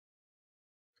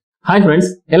Hi friends,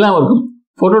 എല്ലാവർക്കും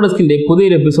ഫോട്ടോഡെസ്കിന്റെ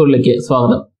പുതിയൊരു എപ്പിസോഡിലേക്ക്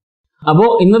സ്വാഗതം. അപ്പോൾ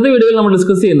ഇന്നത്തെ വീഡിയോയിൽ നമ്മൾ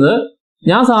ഡിസ്കസ് ചെയ്യുന്നത്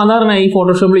ഞാൻ സാധാരണയായി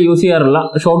ഫോട്ടോഷോപ്പിൽ യൂസ് ചെയ്യാറുള്ള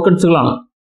ഷോർട്ട് കട്ട്സുകളാണ്.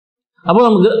 അപ്പോൾ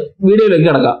നമുക്ക് വീഡിയോയിലേക്ക്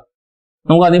കിടക്കാം.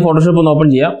 നമുക്ക് ആദ്യം ഫോട്ടോഷോപ്പ് ഒന്ന് ഓപ്പൺ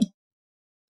ചെയ്യാം.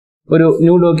 ഒരു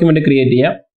ന്യൂ ഡോക്യുമെന്റ് ക്രിയേറ്റ്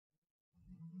ചെയ്യാം.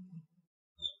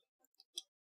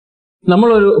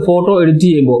 നമ്മളൊരു ഫോട്ടോ എഡിറ്റ്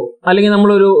ചെയ്യുമ്പോൾ അല്ലെങ്കിൽ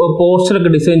നമ്മളൊരു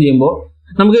പോസ്റ്ററൊക്കെ ഡിസൈൻ ചെയ്യുമ്പോൾ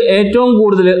നമുക്ക് ഏറ്റവും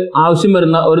കൂടുതൽ ആവശ്യം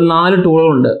വരുന്ന ഒരു 4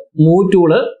 ടൂളുകളുണ്ട്. Move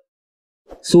tool,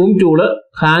 zoom tool,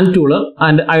 hand tool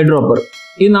and eyedropper.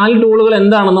 ഈ 4 ടൂളുകൾ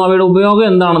എന്താണെന്നും അവയുടെ ഉപയോഗം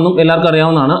എന്താണെന്നും എല്ലാവർക്കും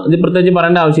അറിയാവുന്നതാണ്. ഇത് പ്രത്യേകിച്ച്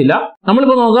പറയേണ്ട ആവശ്യമില്ല.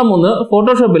 നമ്മളിപ്പോൾ നോക്കാൻ പോകുന്നത്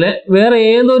ഫോട്ടോഷോപ്പിലെ വേറെ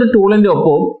ഏതൊരു ടൂളിന്റെ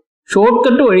ഒപ്പവും ഷോർട്ട്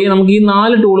കട്ട് വഴി നമുക്ക് ഈ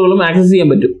 4 ടൂളുകളും ആക്സസ് ചെയ്യാൻ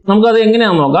പറ്റും. നമുക്കത്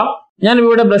എങ്ങനെയാണെന്ന് നോക്കാം. ഞാൻ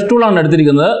ഇവിടെ ബ്രഷ് ടൂളാണ്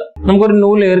എടുത്തിരിക്കുന്നത്. നമുക്കൊരു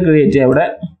ന്യൂ ലെയർ ക്രിയേറ്റ് ചെയ്യാം. ഇവിടെ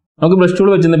നമുക്ക് ബ്രഷ് ടൂൾ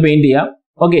വെച്ചൊന്ന് പെയിന്റ് ചെയ്യാം.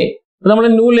 ഓക്കെ, നമ്മൾ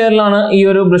ന്യൂ ലെയറിലാണ് ഈ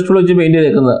ഒരു ബ്രഷ് ടൂൾ വെച്ച് പെയിന്റ്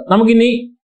ചെയ്തേക്കുന്നത്. നമുക്കിനി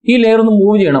ഈ ലെയർ ഒന്ന്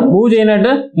മൂവ് ചെയ്യണം. മൂവ്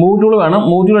ചെയ്യാനായിട്ട് മൂവ് ടൂൾ വേണം.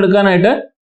 മൂവ് ടൂൾ എടുക്കാനായിട്ട്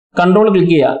കൺട്രോൾ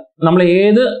ക്ലിക്ക് ചെയ്യുക. നമ്മൾ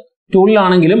ഏത്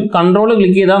ടൂളിലാണെങ്കിലും കൺട്രോൾ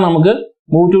ക്ലിക്ക് ചെയ്താൽ നമുക്ക്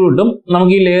മൂവ് ടൂൾ കിട്ടും.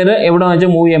 നമുക്ക് ഈ ലെയർ എവിടെ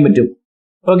വെച്ചാൽ മൂവ് ചെയ്യാൻ പറ്റും.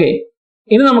 ഓക്കെ,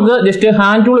 ഇനി നമുക്ക് ജസ്റ്റ്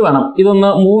ഹാൻഡ് ടൂൾ വേണം.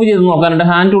 ഇതൊന്ന് മൂവ് ചെയ്ത് നോക്കാനായിട്ട്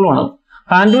ഹാൻഡ് ടൂൾ വേണം.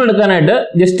 ഹാൻഡ് ടൂൾ എടുക്കാനായിട്ട്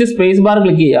ജസ്റ്റ് സ്പേസ് ബാർ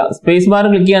ക്ലിക്ക് ചെയ്യുക. സ്പേസ് ബാർ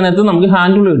ക്ലിക്ക് ചെയ്യാനായിട്ട് നമുക്ക്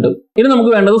ഹാൻഡ് ടൂൾ കിട്ടും. ഇനി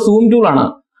നമുക്ക് വേണ്ടത് സൂം ടൂൾ ആണ്.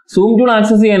 സൂം ടൂൾ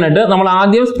ആക്സസ് ചെയ്യാനായിട്ട് നമ്മൾ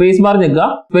ആദ്യം സ്പേസ് ബാർ ഞെക്കുക.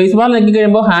 സ്പേസ് ബാർ ഞെക്കി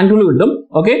കഴിയുമ്പോൾ ഹാൻഡ് ടൂൾ കിട്ടും.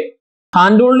 ഓക്കെ,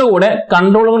 ഹാൻഡ് ടൂളിന്റെ കൂടെ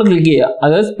കൺട്രോളുകൾ ക്ലിക്ക് ചെയ്യുക.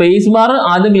 അതായത് സ്പേസ് ബാർ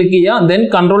ആദ്യം ക്ലിക്ക് ചെയ്യുക, ദെൻ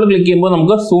കൺട്രോൾ ക്ലിക്ക് ചെയ്യുമ്പോൾ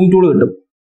നമുക്ക് സൂം ടൂൾ കിട്ടും.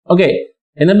 ഓക്കെ,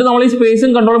 എന്നിട്ട് നമ്മൾ ഈ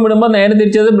സ്പേസും കൺട്രോളും വിടുമ്പോൾ നേരെ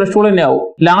തിരിച്ചത് ബ്രഷ് ടൂൾ തന്നെ ആവും.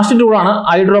 ലാസ്റ്റ് ടൂളാണ്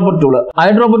eyedropper tool.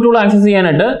 Eyedropper tool access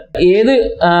ചെയ്യാനായിട്ട് ഏത്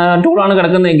ടൂളാണ്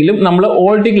കിടക്കുന്നതെങ്കിലും നമ്മൾ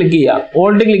ഓൾട്ട് ക്ലിക്ക് ചെയ്യുക.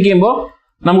 ഓൾട്ട് ക്ലിക്ക് ചെയ്യുമ്പോൾ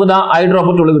നമുക്ക് ദാ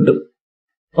ഐഡ്രോപ്പർ ടൂൾ കിട്ടും.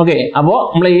 ഓക്കെ, അപ്പോൾ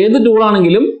നമ്മൾ ഏത്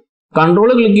ടൂളാണെങ്കിലും കൺട്രോൾ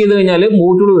ക്ലിക്ക് ചെയ്ത് കഴിഞ്ഞാൽ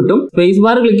മൂവ് ടൂൾ കിട്ടും. സ്പേസ്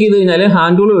ബാർ ക്ലിക്ക് ചെയ്ത് കഴിഞ്ഞാൽ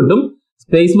ഹാൻഡ് ടൂൾ കിട്ടും.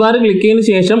 സ്പേസ് ബാർ ക്ലിക്ക് ചെയ്തതിനു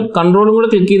ശേഷം കൺട്രോളും കൂടെ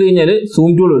ക്ലിക്ക് ചെയ്ത് കഴിഞ്ഞാൽ സൂം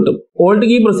ടൂൾ കിട്ടും. ഓൾട്ട്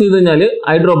കീ പ്രസ് ചെയ്ത് കഴിഞ്ഞാൽ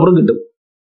ഐഡ്രോപ്പറും കിട്ടും.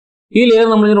 ഈ ലെയർ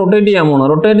നമ്മൾ റൊട്ടേറ്റ് ചെയ്യാൻ പോകണം.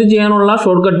 റൊട്ടേറ്റ് ചെയ്യാനുള്ള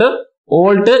ഷോർട്ട് കട്ട്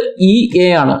ഓൾട്ട് EA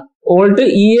ആണ്. ഓൾട്ട്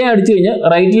EA അടിച്ചു കഴിഞ്ഞാൽ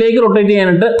റൈറ്റിലേക്ക് റൊട്ടേറ്റ്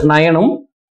ചെയ്യാനായിട്ട് 9ഉം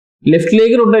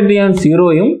ലെഫ്റ്റിലേക്ക് റൊട്ടേറ്റ് ചെയ്യാൻ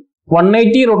 0യും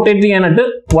 180 റൊട്ടേറ്റ് ചെയ്യാനായിട്ട്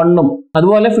 1ഉം.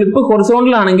 അതുപോലെ ഫ്ലിപ്പ്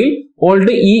ഹൊറിസോണ്ടൽ ആണെങ്കിൽ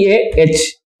Alt EAH.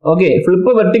 Okay,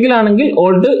 flip vertical ആണെങ്കിൽ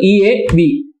Alt EAV.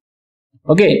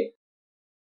 Okay,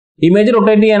 image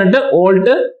rotate ചെയ്യാനായിട്ട്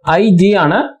ഓൾട്ട് IG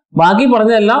ആണ്. ബാക്കി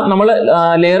പറഞ്ഞതെല്ലാം നമ്മൾ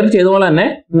ലെയർ ചെയ്ത പോലെ തന്നെ.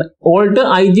 ഓൾട്ട്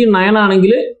IG 9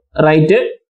 ആണെങ്കിൽ റൈറ്റ്,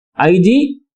 IG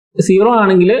 0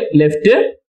 ആണെങ്കിൽ ലെഫ്റ്റ്,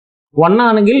 1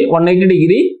 ആണെങ്കിൽ 180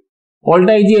 ഡിഗ്രി, ഓൾട്ട്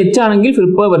IGH ആണെങ്കിൽ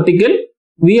ഫ്ലിപ്പ് വെർട്ടിക്കൽ,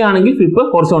 V ആണെങ്കിൽ ഫ്ലിപ്പ്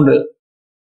ഹൊറിസോണ്ടൽ.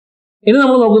 ഇനി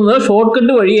നമ്മൾ നോക്കുന്നത് ഷോർട്ട്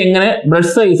കട്ട് വഴി എങ്ങനെ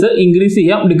ബ്രഷ് സൈസ് ഇൻക്രീസ്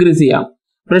ചെയ്യാം, ഡിക്രീസ് ചെയ്യാം.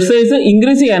 ബ്രഷ് സൈസ്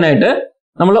ഇൻക്രീസ് ചെയ്യാനായിട്ട്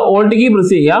നമ്മൾ ഓൾട്ട് കീ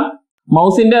പ്രസ് ചെയ്യുക.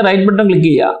 മൗസിന്റെ റൈറ്റ് ബട്ടൺ ക്ലിക്ക്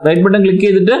ചെയ്യുക. റൈറ്റ് ബട്ടൺ ക്ലിക്ക്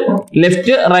ചെയ്തിട്ട്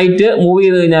ലെഫ്റ്റ് റൈറ്റ് മൂവ്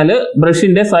ചെയ്ത് കഴിഞ്ഞാൽ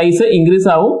ബ്രഷിന്റെ സൈസ് ഇൻക്രീസ്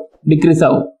ആവും, ഡിക്രീസ്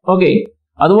ആവും. ഓക്കെ,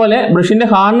 അതുപോലെ ബ്രഷിന്റെ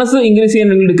ഹാർഡ്നെസ് ഇൻക്രീസ്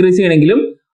ചെയ്യണമെങ്കിൽ ഡിക്രീസ് ചെയ്യണമെങ്കിലും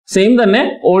സെയിം തന്നെ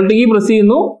ഓൾട്ട് കീ പ്രസ്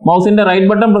ചെയ്യുന്നു, മൗസിന്റെ റൈറ്റ്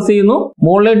ബട്ടൺ പ്രസ് ചെയ്യുന്നു.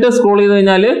 മുകളിലേക്ക് സ്ക്രോൾ ചെയ്ത്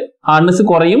കഴിഞ്ഞാൽ ഹാർഡ്നെസ്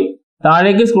കുറയും,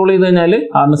 താഴേക്ക് സ്ക്രോൾ ചെയ്ത് കഴിഞ്ഞാൽ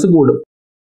ഹാർഡ്നെസ് കൂടും.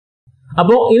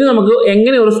 അപ്പോൾ ഇത് നമുക്ക്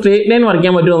എങ്ങനെ ഒരു സ്ട്രേറ്റ് ലൈൻ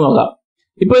വരയ്ക്കാൻ പറ്റുമെന്ന് നോക്കാം.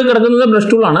 ഇപ്പോൾ ഇത് കിടക്കുന്നത് ബ്രഷ്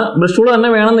ടൂൾ ആണ്. ബ്രഷ് ടൂൾ തന്നെ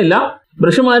വേണമെന്നില്ല.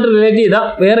 ബ്രഷുമായിട്ട് റിലേറ്റ് ചെയ്ത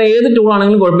വേറെ ഏത് ടൂൾ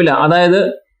ആണെങ്കിലും കുഴപ്പമില്ല. അതായത്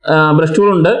ബ്രഷ് ടൂൾ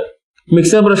ഉണ്ട്,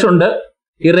 മിക്സർ ബ്രഷ് ഉണ്ട്,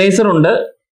 ഇറേസർ ഉണ്ട്,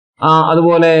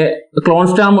 അതുപോലെ ക്ലോൺ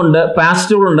സ്റ്റാമ്പ് ഉണ്ട്, പാസ്റ്റ്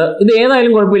ടൂൾ ഉണ്ട്. ഇത്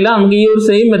ഏതായാലും കുഴപ്പമില്ല. നമുക്ക് ഈ ഒരു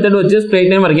സെയിം മെത്തേഡ് വെച്ച്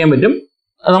സ്ട്രേറ്റ് ലൈൻ വരയ്ക്കാൻ പറ്റും.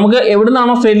 നമുക്ക്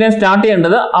എവിടുന്നാണോ സ്ട്രേറ്റ് ലൈൻ സ്റ്റാർട്ട്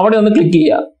ചെയ്യേണ്ടത് അവിടെ ഒന്ന് ക്ലിക്ക്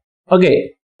ചെയ്യുക. ഓക്കെ,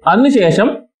 അതിനുശേഷം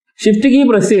ഷിഫ്റ്റ് കീ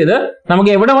പ്രസ് ചെയ്ത്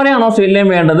നമുക്ക് എവിടെ വരെയാണോ സ്ട്രേറ്റ് ലൈൻ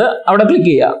വേണ്ടത് അവിടെ ക്ലിക്ക്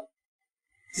ചെയ്യുക.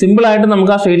 സിമ്പിൾ ആയിട്ട്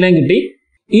നമുക്ക് ആ സ്ട്രേറ്റ് ലൈൻ കിട്ടി.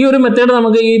 ഈ ഒരു മെത്തേഡ്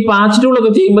നമുക്ക് ഈ പാച്ച് ടൂളൊക്കെ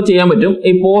ചെയ്യുമ്പോൾ ചെയ്യാൻ പറ്റും.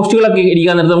 ഈ പോസ്റ്റുകളൊക്കെ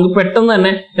ഇരിക്കാൻ നേരത്ത് നമുക്ക് പെട്ടെന്ന്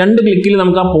തന്നെ 2 ക്ലിക്കിൽ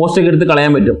നമുക്ക് ആ പോസ്റ്റ് ഒക്കെ എടുത്ത്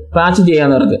കളയാൻ പറ്റും, പാച്ച് ചെയ്യാൻ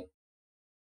നേരത്ത്.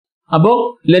 അപ്പോൾ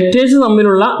ലെറ്റേഴ്സ്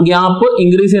തമ്മിലുള്ള ഗ്യാപ്പ്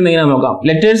ഇൻക്രീസ് ചെയ്യുന്ന എങ്ങനെയാണെന്ന് നോക്കാം.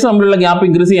 ലെറ്റേഴ്സ് തമ്മിലുള്ള ഗ്യാപ്പ്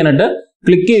ഇൻക്രീസ് ചെയ്യാനായിട്ട്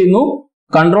ക്ലിക്ക് ചെയ്യുന്നു,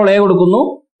 കൺട്രോൾ A കൊടുക്കുന്നു,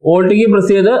 ഓൾട്ട് കീ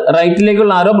പ്രസ് ചെയ്ത്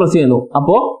റൈറ്റിലേക്കുള്ള ആരോ പ്രസ് ചെയ്യുന്നു.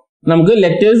 അപ്പോൾ നമുക്ക്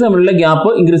ലെറ്റേഴ്സ് തമ്മിലുള്ള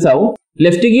ഗ്യാപ്പ് ഇൻക്രീസ് ആവും.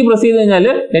 ലെഫ്റ്റ് കീ പ്രസ് ചെയ്ത് കഴിഞ്ഞാൽ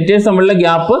ലെറ്റേഴ്സ് തമ്മിലുള്ള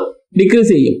ഗ്യാപ്പ്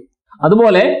ഡിക്രീസ് ചെയ്യും.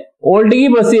 അതുപോലെ ഓൾട്ട് കീ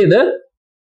പ്രസ് ചെയ്ത്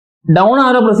ഡൗൺ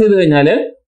ആരോ പ്രസ് ചെയ്ത് കഴിഞ്ഞാൽ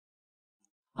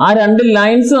ആ 2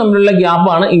 ലൈൻസ് തമ്മിലുള്ള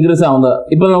ഗ്യാപ്പാണ് ഇൻക്രീസ് ആവുന്നത്.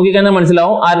 ഇപ്പൊ നോക്കിക്കഴിഞ്ഞാൽ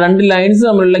മനസ്സിലാവും ആ 2 ലൈൻസ്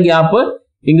തമ്മിലുള്ള ഗ്യാപ്പ്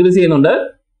ഇൻക്രീസ് ചെയ്യുന്നുണ്ട്.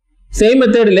 സെയിം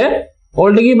മെത്തേഡില്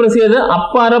ഓൾട്ട് കീ പ്രസ് ചെയ്ത്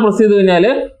അപ്പ് ആരോ പ്രസ് ചെയ്ത് കഴിഞ്ഞാൽ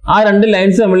ആ 2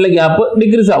 ലൈൻസ് തമ്മിലുള്ള ഗ്യാപ്പ്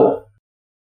ഡിക്രീസ് ആവും.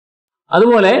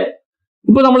 അതുപോലെ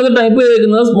ഇപ്പൊ നമ്മളിത് ടൈപ്പ്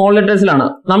ചെയ്തിരിക്കുന്നത് സ്മോൾ ലെറ്റേഴ്സിലാണ്.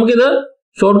 നമുക്കിത്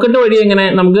ഷോർട്ട് കട്ട് വഴി എങ്ങനെ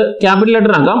നമുക്ക് ക്യാപിറ്റൽ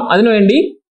ലെറ്റർ ആക്കാം. അതിനുവേണ്ടി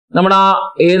നമ്മുടെ ആ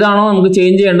ഏതാണോ നമുക്ക്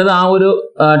ചേഞ്ച് ചെയ്യേണ്ടത് ആ ഒരു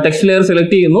ടെക്സ്റ്റ് ലെയർ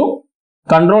സെലക്ട് ചെയ്യുന്നു,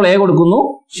 കൺട്രോൾ A കൊടുക്കുന്നു,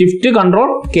 ഷിഫ്റ്റ് കൺട്രോൾ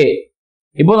K.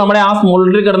 ഇപ്പോൾ നമ്മുടെ ആ സ്മോൾ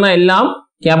ലെറ്ററിൽ കിടന്ന എല്ലാം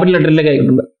ക്യാപിറ്റൽ ലെറ്ററിലേക്ക്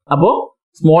ആയിട്ടുണ്ട്. അപ്പോൾ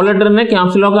സ്മോൾ ലെറ്ററിനെ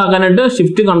ക്യാപ്സ് ലോക്ക് ആക്കാനായിട്ട്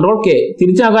shift control K,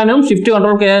 തിരിച്ചാക്കാനും shift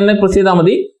control K തന്നെ പ്രസ് ചെയ്താൽ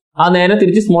മതി. ആ നേരെ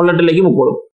തിരിച്ച് സ്മോൾ ലെറ്ററിലേക്ക്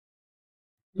പൊക്കോളും.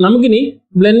 നമുക്കിനി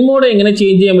ബ്ലെൻഡ് മോഡ് എങ്ങനെ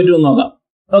ചേഞ്ച് ചെയ്യാൻ പറ്റുമെന്ന് നോക്കാം.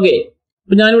 ഓക്കെ,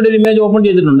 അപ്പോൾ ഞാനിവിടെ ഒരു ഇമേജ് ഓപ്പൺ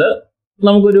ചെയ്തിട്ടുണ്ട്.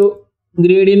 നമുക്കൊരു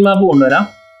ഗ്രേഡിയൻ മാപ്പ് കൊണ്ടുവരാം.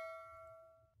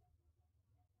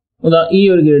 ഈ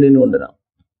ഒരു ഗ്രേഡിയന്റ് കൊണ്ടുവരാം.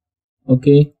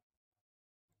 ഓക്കെ,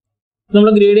 നമ്മൾ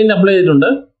ഗ്രേഡിയന്റ് അപ്ലൈ ചെയ്തിട്ടുണ്ട്.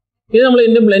 ഇത് നമ്മൾ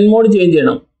ഇതിന്റെ ബ്ലെൻഡ് മോഡ് ചേഞ്ച്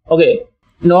ചെയ്യണം. ഓക്കെ,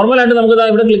 നോർമലായിട്ട് നമുക്ക്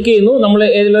ഇവിടെ ക്ലിക്ക് ചെയ്യുന്നു, നമ്മൾ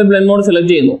ഏതെങ്കിലും ബ്ലെൻഡ് മോഡ്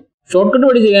സെലക്ട് ചെയ്യുന്നു. ഷോർട്ട് കട്ട്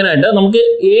വഴി ചെയ്യാനായിട്ട് നമുക്ക്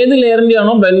ഏത് ലെയറിന്റെ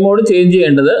ആണോ ബ്ലെൻഡ് മോഡ് ചേഞ്ച്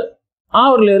ചെയ്യേണ്ടത് ആ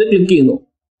ഒരു ലെയർ ക്ലിക്ക് ചെയ്യുന്നു.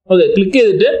 ഓക്കെ, ക്ലിക്ക്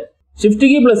ചെയ്തിട്ട് ഷിഫ്റ്റ്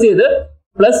കീ പ്രസ് ചെയ്ത്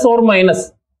പ്ലസ് ഓർ മൈനസ്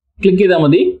ക്ലിക്ക് ചെയ്താൽ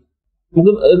മതി.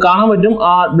 നമുക്ക് കാണാൻ പറ്റും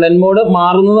ആ ബ്ലെൻഡ് മോഡ്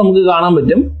മാറുന്നത് നമുക്ക് കാണാൻ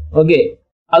പറ്റും. ഓക്കെ,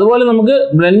 അതുപോലെ നമുക്ക്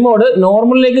ബ്ലെൻഡ് മോഡ്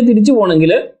നോർമലിലേക്ക് തിരിച്ചു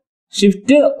പോകണമെങ്കിൽ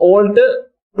ഷിഫ്റ്റ് ഓൾട്ട്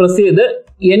പ്രസ് ചെയ്ത്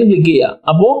എൻ ക്ലിക്ക് ചെയ്യുക.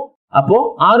 അപ്പോൾ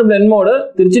ആ ഒരു ബ്ലെൻഡ് മോഡ്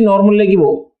തിരിച്ച് നോർമലിലേക്ക്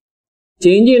പോകും.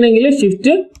 ചേഞ്ച് ചെയ്യണമെങ്കിൽ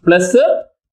ഷിഫ്റ്റ് പ്ലസ്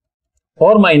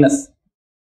ഓർ മൈനസ്.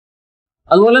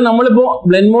 അതുപോലെ നമ്മളിപ്പോൾ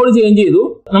ബ്ലെൻഡ് മോഡ് ചേഞ്ച് ചെയ്തു.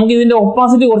 നമുക്ക് ഇതിന്റെ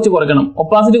ഒപ്പാസിറ്റി കുറച്ച് കുറയ്ക്കണം.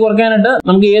 ഒപ്പാസിറ്റി കുറയ്ക്കാനായിട്ട്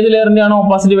നമുക്ക് ഏത് ലെയറിന്റെ ആണോ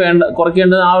ഒപ്പാസിറ്റി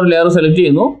കുറയ്ക്കേണ്ടത് ആ ഒരു ലെയർ സെലക്ട്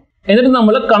ചെയ്യുന്നു. എന്നിട്ട്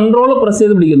നമ്മൾ കൺട്രോൾ പ്രസ്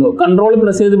ചെയ്ത് പിടിക്കുന്നു. കൺട്രോൾ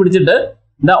പ്രസ് ചെയ്ത് പിടിച്ചിട്ട്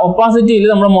ഒപ്പാസിറ്റിയിൽ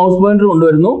നമ്മൾ മൗസ് പോയിന്റർ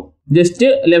കൊണ്ടുവരുന്നു. ജസ്റ്റ്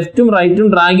ലെഫ്റ്റും റൈറ്റും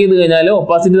ഡ്രാഗ് ചെയ്ത് കഴിഞ്ഞാൽ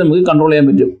ഒപ്പാസിറ്റി നമുക്ക് കൺട്രോൾ ചെയ്യാൻ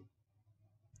പറ്റും.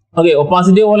 ഓക്കെ,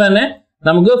 ഒപ്പാസിറ്റി പോലെ തന്നെ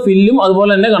നമുക്ക് ഫില്ലും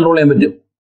അതുപോലെ തന്നെ കൺട്രോൾ ചെയ്യാൻ പറ്റും.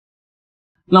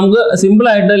 നമുക്ക് സിമ്പിൾ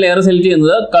ആയിട്ട് ലെയർ സെലക്ട്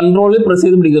ചെയ്യുന്നത് കൺട്രോളിൽ പ്രസ്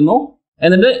ചെയ്ത് പിടിക്കുന്നു.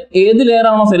 എന്നിട്ട് ഏത് ലെയർ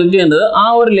ആണോ സെലക്ട് ചെയ്യേണ്ടത് ആ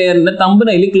ഒരു ലെയറിന്റെ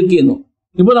തമ്പനയിൽ ക്ലിക്ക് ചെയ്യുന്നു.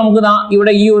 ഇപ്പോൾ നമുക്ക്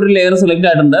ഇവിടെ ഈ ഒരു ലെയർ സെലക്ട്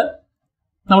ആയിട്ടുണ്ട്.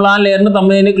 നമ്മൾ ആ ലെയറിന്റെ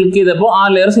തമ്പനയിൽ ക്ലിക്ക് ചെയ്തപ്പോൾ ആ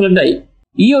ലെയർ സെലക്ട് ആയി.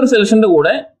 ഈ ഒരു സെലക്ഷന്റെ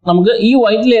കൂടെ നമുക്ക് ഈ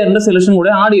വൈറ്റ് ലെയറിന്റെ സെലക്ഷൻ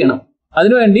കൂടെ ആഡ് ചെയ്യണം.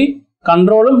 അതിനുവേണ്ടി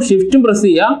കൺട്രോളും ഷിഫ്റ്റും പ്രസ്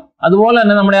ചെയ്യുക. അതുപോലെ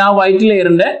തന്നെ നമ്മുടെ ആ വൈറ്റ്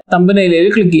ലെയറിന്റെ തമ്പനയിൽ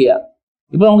ക്ലിക്ക് ചെയ്യുക.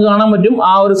 ഇപ്പൊ നമുക്ക് കാണാൻ പറ്റും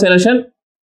ആ ഒരു സെലക്ഷൻ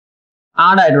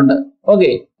ആഡ് ആയിട്ടുണ്ട്. ഓക്കെ,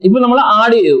 ഇപ്പൊ നമ്മൾ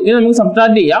ആഡ് ചെയ്തു. ഇനി നമുക്ക്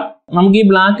സബ്ട്രാക്ട് ചെയ്യാം. നമുക്ക് ഈ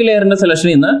ബ്ലാക്ക് ലെയറിന്റെ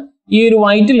സെലക്ഷനിൽ നിന്ന് ഈ ഒരു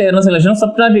വൈറ്റ് ലെയറിന്റെ സെലക്ഷൻ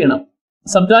സബ്ട്രാക്ട് ചെയ്യണം.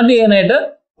 സബ്ട്രാക്ട് ചെയ്യാനായിട്ട്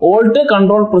ഓൾട്ട്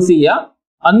കൺട്രോൾ പ്രസ് ചെയ്യുക.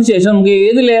 അതിനുശേഷം നമുക്ക്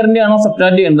ഏത് ലെയറിന്റെ ആണോ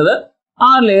സബ്ട്രാക്ട് ചെയ്യേണ്ടത് ആ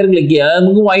ലെയർ ക്ലിക്ക് ചെയ്യുക.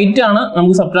 നമുക്ക് വൈറ്റ് ആണ്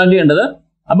നമുക്ക് സബ്ട്രാക്ട് ചെയ്യേണ്ടത്.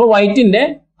 അപ്പോൾ വൈറ്റിന്റെ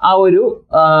ആ ഒരു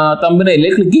തമ്പനയിൽ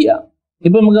ക്ലിക്ക് ചെയ്യുക.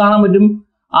 ഇപ്പൊ നമുക്ക് കാണാൻ പറ്റും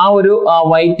ആ ഒരു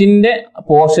വൈറ്റിന്റെ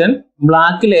പോർഷൻ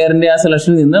ബ്ലാക്ക് ലെയറിന്റെ ആ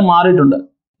സെലക്ഷനിൽ നിന്ന് മാറിയിട്ടുണ്ട്.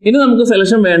 ഇനി നമുക്ക്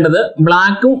സെലക്ഷൻ വേണ്ടത്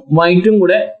ബ്ലാക്കും വൈറ്റും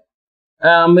കൂടെ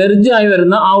മെർജ് ആയി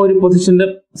വരുന്ന ആ ഒരു പൊസിഷന്റെ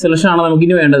സെലക്ഷൻ ആണ്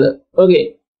നമുക്കിനി വേണ്ടത്. ഓക്കെ,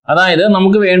 അതായത്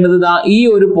നമുക്ക് വേണ്ടത് ഈ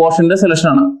ഒരു പോർഷന്റെ സെലക്ഷൻ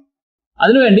ആണ്.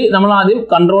 അതിനുവേണ്ടി നമ്മൾ ആദ്യം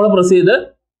കൺട്രോൾ പ്രസ് ചെയ്ത്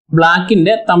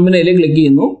ബ്ലാക്കിന്റെ തമ്പനയിൽ ക്ലിക്ക്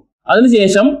ചെയ്യുന്നു.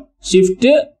 അതിനുശേഷം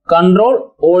ഷിഫ്റ്റ് കൺട്രോൾ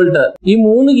ഓൾട്ട് ഈ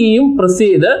 3 കീയും പ്രസ്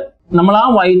ചെയ്ത് നമ്മൾ ആ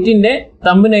വൈറ്റിന്റെ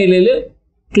തമ്പനയിലിൽ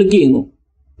ക്ലിക്ക് ചെയ്യുന്നു.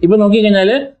 ഇപ്പൊ നോക്കിക്കഴിഞ്ഞാൽ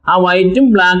ആ വൈറ്റും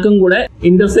ബ്ലാക്കും കൂടെ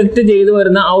ഇന്റർസെക്ട് ചെയ്ത്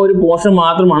വരുന്ന ആ ഒരു പോർഷൻ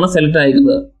മാത്രമാണ് സെലക്ട്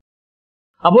ആയിരിക്കുന്നത്.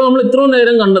 അപ്പോൾ നമ്മൾ ഇത്രയും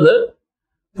നേരം കണ്ടത്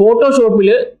ഫോട്ടോഷോപ്പിൽ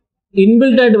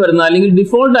ഇൻബിൽറ്റ് ആയിട്ട് വരുന്ന അല്ലെങ്കിൽ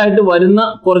ഡിഫോൾട്ട് ആയിട്ട് വരുന്ന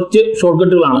കുറച്ച് ഷോർട്ട്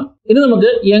കട്ടുകളാണ്. ഇനി നമുക്ക്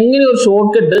എങ്ങനെ ഒരു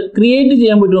ഷോർട്ട് കട്ട് ക്രിയേറ്റ്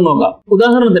ചെയ്യാൻ പറ്റുമെന്ന് നോക്കാം.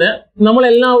 ഉദാഹരണത്തിന് നമ്മൾ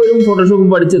എല്ലാവരും ഫോട്ടോഷോപ്പ്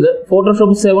പഠിച്ചത്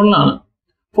ഫോട്ടോഷോപ്പ് 7-ലാണ്.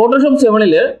 ഫോട്ടോഷോപ്പ്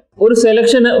 7-ൽ ഒരു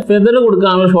സെലക്ഷന് ഫെദർ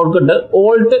കൊടുക്കാനുള്ള short cut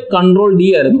Alt control D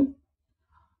ആയിരുന്നു.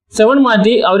 7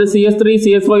 മാറ്റി അവർ CS3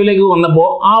 CS5 വന്നപ്പോൾ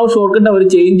ആ ഷോർട്ട് കട്ട് അവർ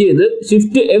ചേഞ്ച് ചെയ്ത്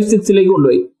ഷിഫ്റ്റ് F6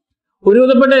 കൊണ്ടുപോയി.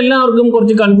 ഒരുവിധപ്പെട്ട എല്ലാവർക്കും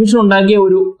കുറച്ച് കൺഫ്യൂഷൻ ഉണ്ടാക്കിയ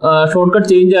ഒരു ഷോർട്ട് കട്ട്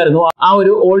ചേഞ്ച് ആയിരുന്നു ആ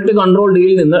ഒരു ഓൾട്ട് കൺട്രോൾ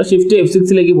ഡിയിൽ നിന്ന് ഷിഫ്റ്റ്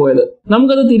F6 പോയത്.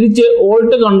 നമുക്കത് തിരിച്ച്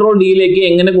ഓൾട്ട് കൺട്രോൾ ഡിയിലേക്ക്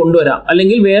എങ്ങനെ കൊണ്ടുവരാം,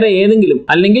 അല്ലെങ്കിൽ വേറെ ഏതെങ്കിലും,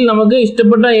 അല്ലെങ്കിൽ നമുക്ക്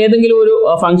ഇഷ്ടപ്പെട്ട ഏതെങ്കിലും ഒരു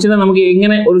ഫംഗ്ഷനെ നമുക്ക്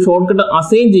എങ്ങനെ ഒരു ഷോർട്ട് കട്ട്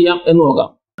അസൈൻ ചെയ്യാം എന്ന് നോക്കാം.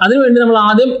 അതിനുവേണ്ടി നമ്മൾ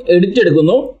ആദ്യം എഡിറ്റ്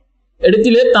എടുക്കുന്നു.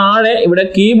 എഡിറ്റില് താഴെ ഇവിടെ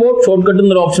കീബോർഡ് ഷോർട്ട് കട്ട്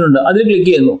എന്നൊരു ഓപ്ഷൻ ഉണ്ട്. അതിൽ ക്ലിക്ക്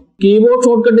ചെയ്യുന്നു. Keyboard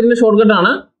short കട്ടിന്റെ short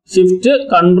കട്ടാണ് shift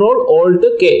control Alt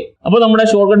K. അപ്പോൾ നമ്മുടെ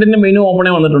ഷോർട്ട് കട്ടിന്റെ മെനു ഓപ്പൺ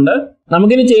ആയി വന്നിട്ടുണ്ട്.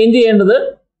 നമുക്കിനി ചേഞ്ച് ചെയ്യേണ്ടത്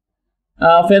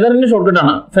ഫെദറിന്റെ ഷോർട്ട്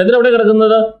കട്ടാണ്. ഫെദർ എവിടെ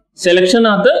കിടക്കുന്നത്?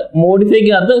 സെലക്ഷനകത്ത്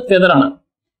മോഡിഫൈക്കകത്ത് ഫെദർ ആണ്.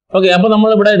 ഓക്കെ, അപ്പോൾ നമ്മൾ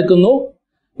ഇവിടെ എടുക്കുന്നു.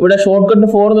 ഇവിടെ ഷോർട്ട് കട്ട്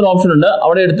 4 എന്നൊരു ഓപ്ഷൻ ഉണ്ട്.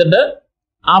 അവിടെ എടുത്തിട്ട്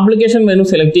ആപ്ലിക്കേഷൻ മെനു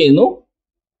സെലക്ട് ചെയ്യുന്നു.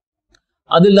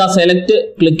 അതിൽ സെലക്ട്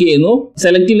ക്ലിക്ക് ചെയ്യുന്നു.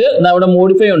 സെലക്റ്റിൽ അവിടെ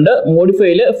മോഡിഫൈ ഉണ്ട്.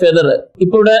 മോഡിഫൈയില് ഫെദർ.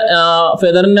 ഇപ്പൊ ഇവിടെ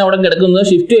ഫെദറിന്റെ അവിടെ കിടക്കുന്നത്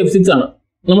ഷിഫ്റ്റ് F6 ആണ്.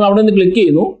 നമ്മൾ അവിടെ നിന്ന് ക്ലിക്ക്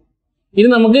ചെയ്യുന്നു. ഇനി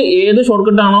നമുക്ക് ഏത് ഷോർട്ട്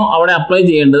കട്ട് ആണോ അവിടെ അപ്ലൈ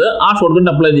ചെയ്യേണ്ടത് ആ ഷോർട്ട് കട്ട്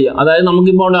അപ്ലൈ ചെയ്യാം. അതായത്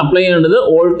നമുക്കിപ്പോൾ അവിടെ അപ്ലൈ ചെയ്യേണ്ടത്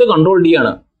ഓൾട്ട് കൺട്രോൾ ഡി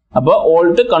ആണ്. അപ്പോൾ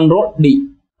ഓൾട്ട് കൺട്രോൾ ഡി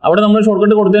അവിടെ നമ്മൾ ഷോർട്ട്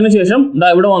കട്ട് കൊടുത്തതിന് ശേഷം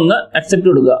ഇവിടെ വന്ന് അക്സെപ്റ്റ്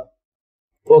കൊടുക്കുക.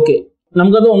 ഓക്കെ,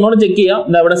 നമുക്കത് ഒന്നുകൂടെ ചെക്ക് ചെയ്യാം.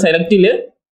 ഇവിടെ സെലക്റ്റില്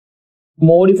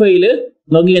മോഡിഫൈയില്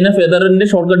നോക്കി കഴിഞ്ഞാൽ ഫെദറിന്റെ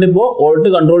ഷോർട്ട് കട്ട് ഇപ്പോൾ ഓൾട്ട്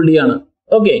കൺട്രോൾ ഡി ആണ്.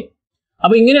 ഓക്കെ,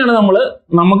 അപ്പൊ ഇങ്ങനെയാണ്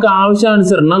നമുക്ക്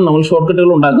ആവശ്യാനുസരണം നമ്മൾ ഷോർട്ട്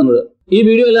കട്ടുകൾ ഉണ്ടാക്കുന്നത്. ഈ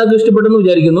വീഡിയോ എല്ലാവർക്കും ഇഷ്ടപ്പെട്ടെന്ന്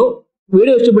വിചാരിക്കുന്നു.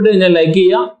 വീഡിയോ ഇഷ്ടപ്പെട്ട് കഴിഞ്ഞാൽ ലൈക്ക്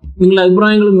ചെയ്യുക. നിങ്ങളുടെ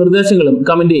അഭിപ്രായങ്ങളും നിർദ്ദേശങ്ങളും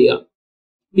കമന്റ് ചെയ്യുക.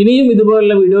 ഇനിയും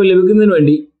ഇതുപോലുള്ള വീഡിയോ ലഭിക്കുന്നതിന്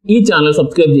വേണ്ടി ഈ ചാനൽ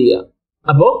സബ്സ്ക്രൈബ് ചെയ്യുക.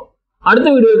 അപ്പോൾ അടുത്ത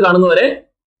വീഡിയോയിൽ കാണുന്നവരെ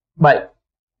ബൈ.